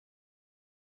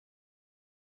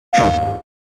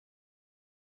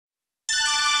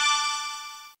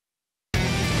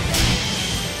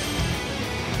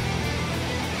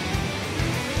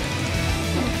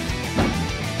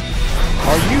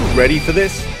ready for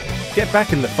this? Get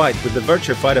back in the fight with the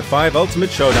Virtua Fighter 5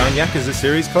 Ultimate Showdown Yakuza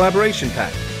Series Collaboration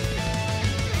Pack.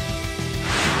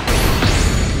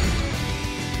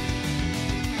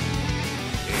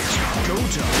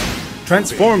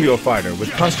 Transform your fighter with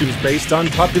costumes based on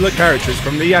popular characters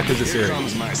from the Yakuza series. Here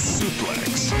comes my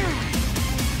suplex.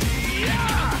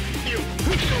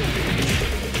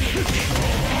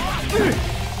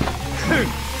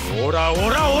 Ora,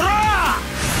 ora, ora!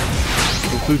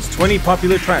 Includes 20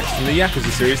 popular tracks from the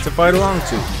Yakuza series to fight along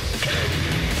to.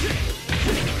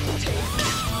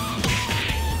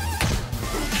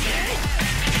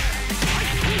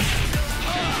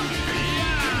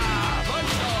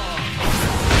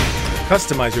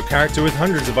 Customize your character with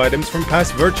hundreds of items from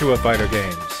past Virtua Fighter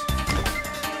games.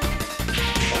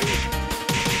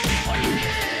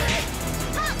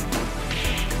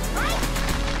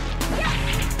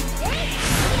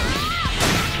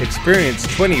 Experience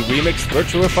 20 remixed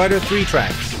Virtua Fighter 3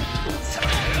 tracks.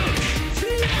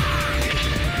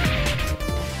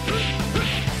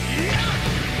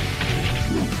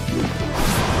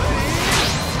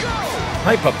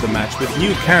 Hype up the match with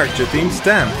new character-themed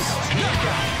stamps.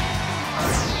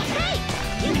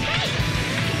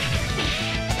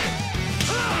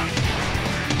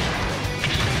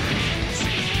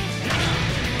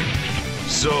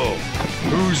 So,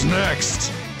 who's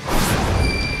next?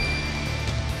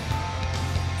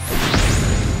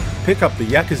 Pick up the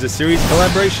Yakuza Series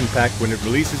Collaboration Pack when it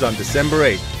releases on December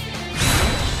 8th.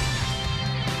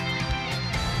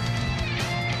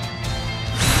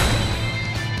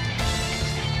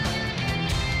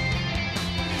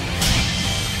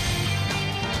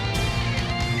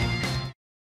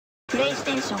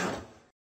 PlayStation